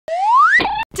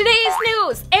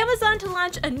news! Amazon to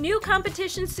launch a new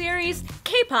competition series,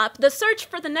 K-pop, the search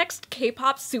for the next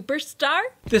K-pop superstar.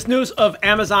 This news of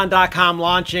Amazon.com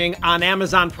launching on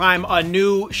Amazon Prime a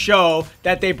new show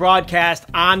that they broadcast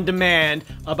on demand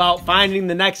about finding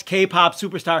the next K-pop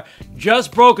superstar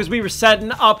just broke as we were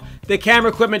setting up the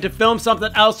camera equipment to film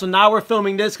something else. So now we're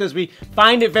filming this because we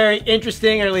find it very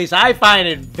interesting, or at least I find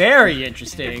it very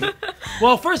interesting.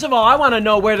 Well, first of all, I want to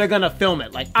know where they're going to film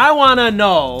it. Like, I want to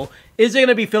know, is it going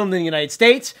to be filmed in the United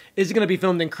States? Is it going to be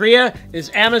filmed in Korea?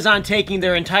 Is Amazon taking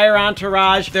their entire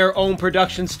entourage, their own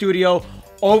production studio,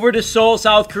 over to Seoul,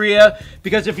 South Korea?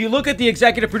 Because if you look at the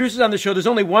executive producers on the show, there's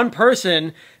only one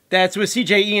person that's with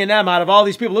CJE&M out of all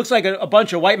these people. It looks like a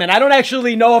bunch of white men. I don't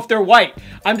actually know if they're white.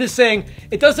 I'm just saying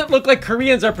it doesn't look like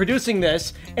Koreans are producing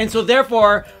this. And so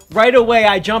therefore, right away,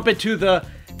 I jump into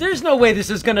there's no way this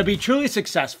is going to be truly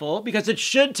successful because it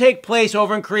should take place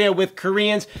over in Korea with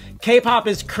Koreans. K-pop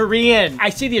is Korean. I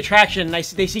see the attraction and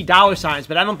they see dollar signs,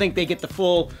 but I don't think they get the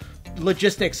full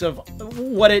logistics of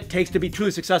what it takes to be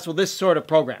truly successful, this sort of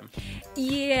program.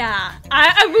 Yeah,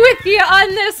 I'm with you on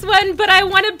this one, but I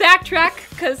want to backtrack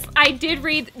because I did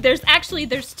read,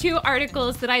 there's two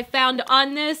articles that I found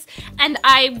on this, and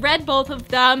I read both of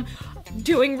them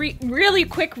doing really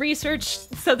quick research.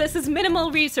 So this is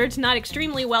minimal research, not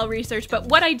extremely well researched, but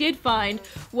what I did find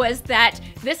was that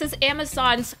this is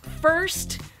Amazon's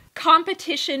first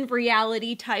competition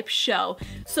reality type show.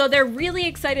 So they're really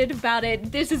excited about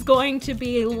it. This is going to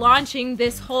be launching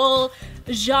this whole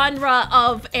genre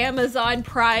of Amazon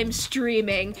Prime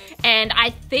streaming, and I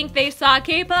think they saw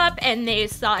K-pop and they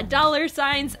saw dollar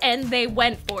signs and they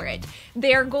went for it.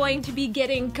 They're going to be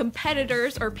getting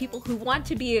competitors or people who want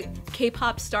to be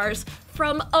K-pop stars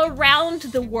from around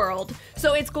the world.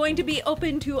 So it's going to be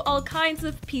open to all kinds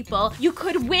of people. You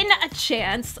could win a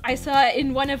chance. I saw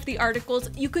in one of the articles,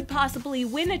 you could possibly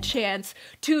win a chance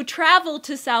to travel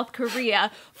to South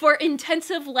Korea for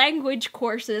intensive language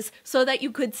courses so that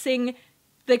you could sing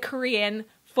the Korean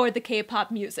for the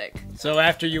K-pop music. So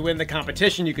after you win the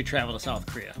competition, you could travel to South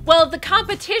Korea. Well, the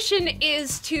competition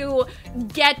is to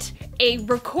get a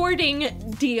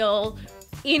recording deal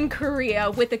in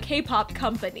Korea with a K-pop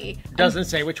company. Doesn't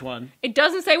say which one. It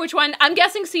doesn't say which one. I'm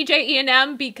guessing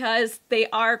CJE&M because they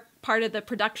are part of the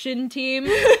production team.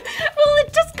 Well,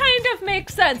 it just kind of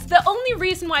makes sense. The only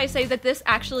reason why I say that this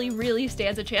actually really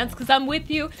stands a chance, because I'm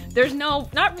with you, there's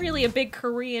not really a big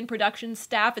Korean production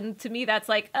staff, and to me that's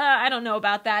like, I don't know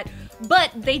about that.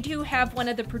 But they do have one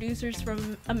of the producers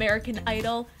from American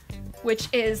Idol, which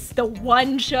is the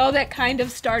one show that kind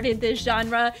of started this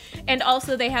genre. And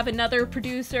also they have another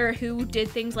producer who did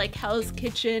things like Hell's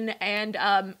Kitchen and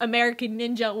American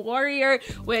Ninja Warrior,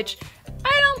 which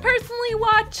I don't personally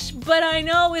watch, but I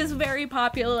know is very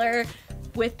popular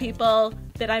with people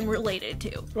that I'm related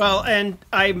to. Well, and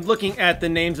I'm looking at the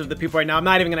names of the people right now. I'm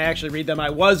not even going to actually read them. I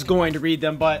was going to read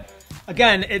them, but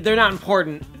again, they're not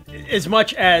important as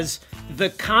much as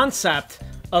the concept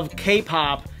of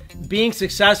K-pop being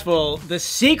successful, the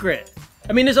secret.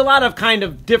 I mean, there's a lot of kind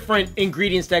of different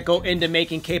ingredients that go into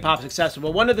making K-pop successful.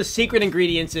 But one of the secret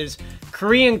ingredients is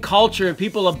Korean culture and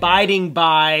people abiding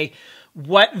by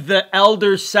what the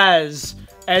elder says.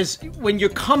 As when you're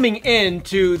coming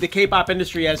into the K-pop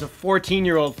industry as a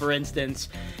 14-year-old, for instance,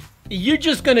 you're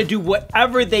just going to do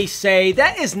whatever they say.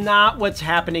 That is not what's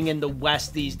happening in the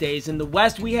West these days. In the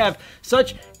West, we have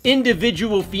such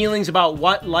individual feelings about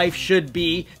what life should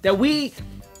be that we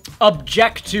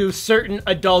object to certain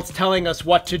adults telling us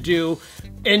what to do.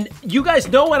 And you guys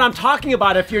know what I'm talking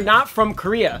about if you're not from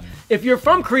Korea. If you're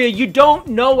from Korea, you don't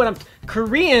know what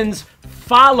Koreans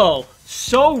follow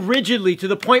so rigidly to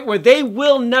the point where they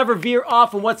will never veer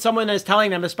off from what someone is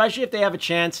telling them, especially if they have a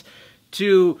chance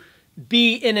to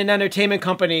be in an entertainment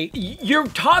company. You're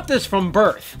taught this from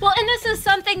birth. Well, and this is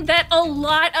something that a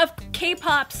lot of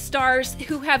K-pop stars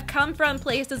who have come from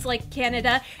places like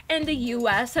Canada and the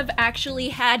US have actually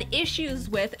had issues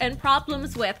with and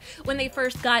problems with when they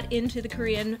first got into the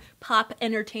Korean pop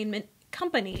entertainment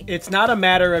company. It's not a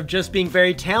matter of just being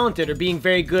very talented or being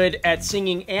very good at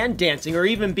singing and dancing or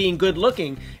even being good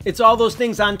looking. It's all those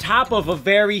things on top of a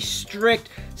very strict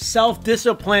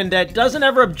self-discipline that doesn't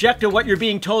ever object to what you're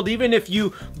being told. Even if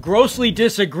you grossly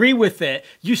disagree with it,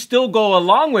 you still go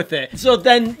along with it. So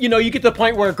then, you know, you get to the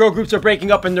point where girl groups are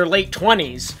breaking up in their late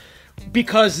 20s.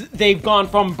 Because they've gone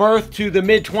from birth to the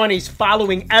mid-20s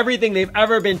following everything they've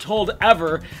ever been told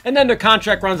ever, and then their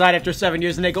contract runs out after 7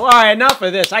 years and they go, all right, enough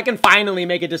of this. I can finally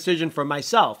make a decision for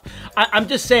myself. I'm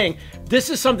just saying,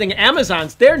 this is something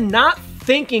Amazon's, they're not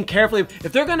thinking carefully.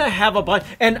 If they're going to have a bunch,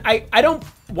 and I don't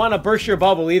want to burst your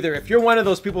bubble either. If you're one of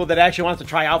those people that actually wants to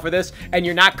try out for this and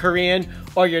you're not Korean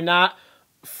or you're not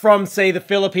from, say, the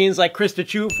Philippines, like Krista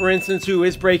Chu, for instance, who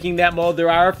is breaking that mold. There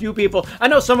are a few people. I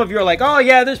know some of you are like, oh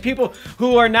yeah, there's people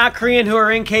who are not Korean who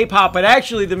are in K-pop, but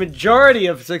actually the majority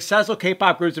of successful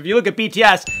K-pop groups, if you look at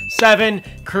BTS, 7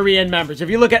 Korean members.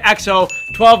 If you look at EXO,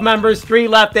 12 members, 3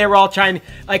 left, they were all Chinese.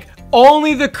 Like,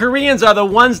 only the Koreans are the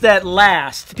ones that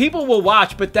last. People will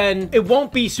watch, but then it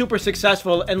won't be super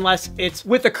successful unless it's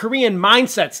with a Korean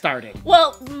mindset starting.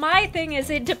 Well, my thing is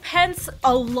it depends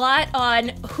a lot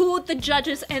on who the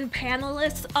judges and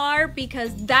panelists are,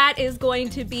 because that is going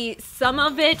to be some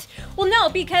of it. Well, no,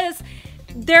 because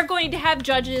they're going to have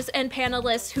judges and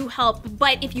panelists who help,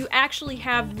 but if you actually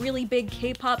have really big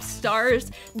K-pop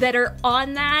stars that are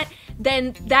on that,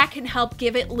 then that can help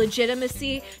give it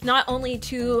legitimacy, not only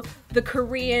to the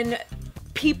Korean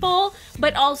people,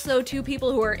 but also to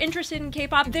people who are interested in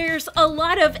K-pop. There's a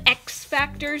lot of X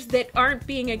factors that aren't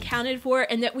being accounted for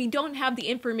and that we don't have the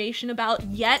information about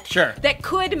yet. Sure. That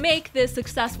could make this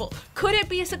successful. Could it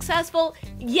be successful?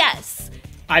 Yes.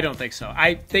 I don't think so.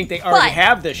 I think they already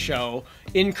have this show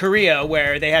in Korea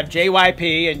where they have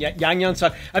JYP and Yang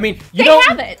Yeon-suk. I mean, they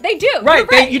have it. They do. Right.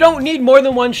 Right. You don't need more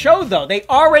than one show, though. They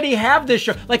already have this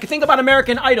show. Like, think about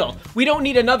American Idol. We don't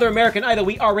need another American Idol.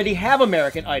 We already have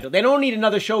American Idol. They don't need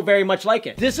another show very much like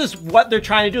it. This is what they're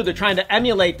trying to do. They're trying to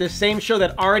emulate this same show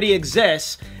that already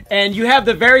exists. And you have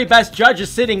the very best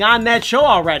judges sitting on that show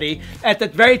already at the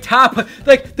very top.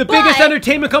 Like, the biggest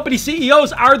entertainment company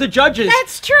CEOs are the judges.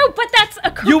 That's true, but that's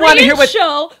a Korean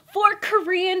show for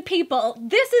Korean people.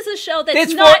 This is a show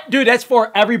that's not... Dude, that's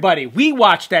for everybody. We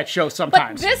watch that show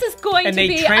sometimes. But this is going to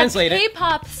be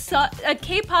a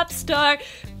K-pop star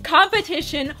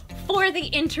competition for the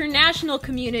international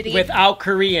community. Without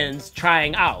Koreans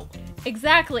trying out.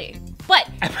 Exactly. But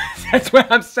that's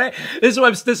what I'm saying. This is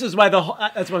why that's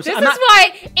what I'm saying. This is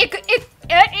why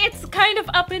it's kind of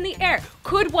up in the air.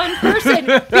 Could one person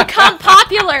become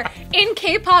popular in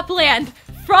K-pop land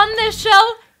from this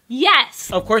show?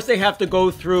 Yes. Of course, they have to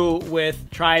go through with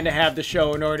trying to have the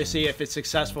show in order to see if it's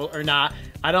successful or not.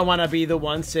 I don't want to be the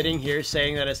one sitting here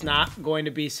saying that it's not going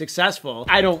to be successful.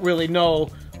 I don't really know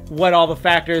what all the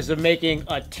factors of making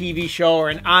a TV show or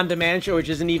an on-demand show, which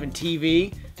isn't even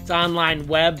TV. It's online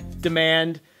web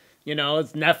demand. You know,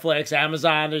 it's Netflix,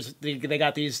 Amazon. They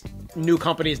got these new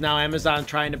companies now, Amazon,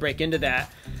 trying to break into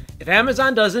that. If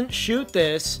Amazon doesn't shoot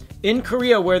this in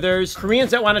Korea where there's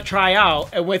Koreans that want to try out,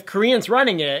 and with Koreans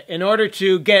running it in order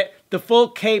to get the full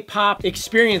K-pop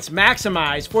experience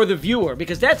maximized for the viewer,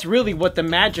 because that's really what the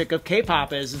magic of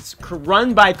K-pop is. It's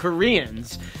run by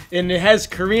Koreans, and it has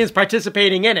Koreans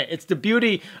participating in it. It's the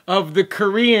beauty of the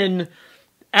Korean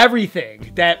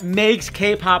everything that makes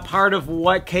K-pop part of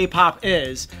what K-pop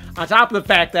is, on top of the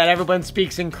fact that everyone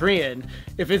speaks in Korean.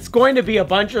 If it's going to be a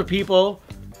bunch of people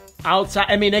outside,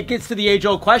 I mean, it gets to the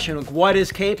age-old question, like, what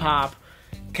is K-pop?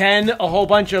 Can a whole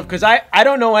bunch of, because I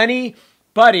don't know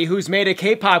anybody who's made a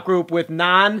K-pop group with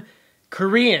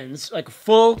non-Koreans, like a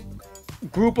full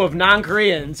group of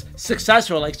non-Koreans,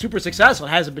 successful, like super successful.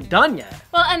 It hasn't been done yet.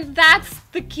 Well, and that's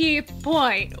the key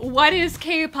point. What is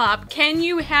K-pop? Can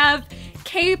you have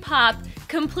K-pop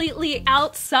completely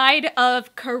outside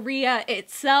of Korea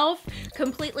itself,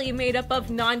 completely made up of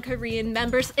non-Korean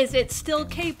members? Is it still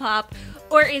K-pop,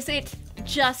 or is it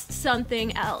just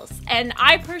something else? And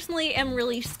I personally am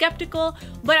really skeptical,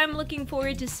 but I'm looking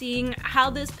forward to seeing how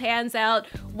this pans out,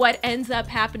 what ends up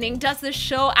happening. Does the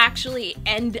show actually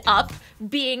end up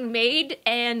being made,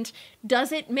 and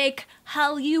does it make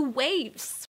Hallyu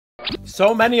waves?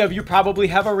 So many of you probably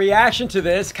have a reaction to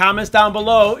this. Comments down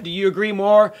below. Do you agree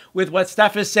more with what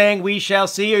Steph is saying, we shall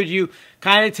see, or do you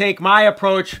kind of take my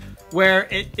approach where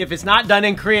if it's not done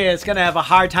in Korea, it's going to have a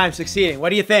hard time succeeding? What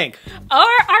do you think? Or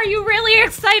are you really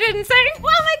excited and saying, oh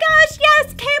my gosh,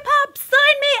 yes, K-pop,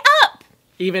 sign me up?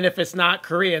 Even if it's not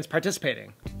Koreans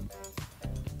participating.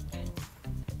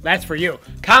 That's for you.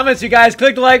 Comments, you guys.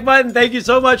 Click the like button. Thank you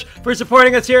so much for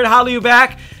supporting us here at Hallyu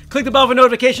Back. Click the bell for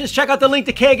notifications. Check out the link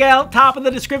to KGal, top of the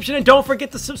description. And don't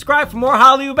forget to subscribe for more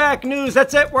Hallyu Back news.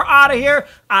 That's it. We're out of here.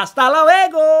 Hasta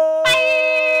luego.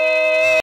 Bye.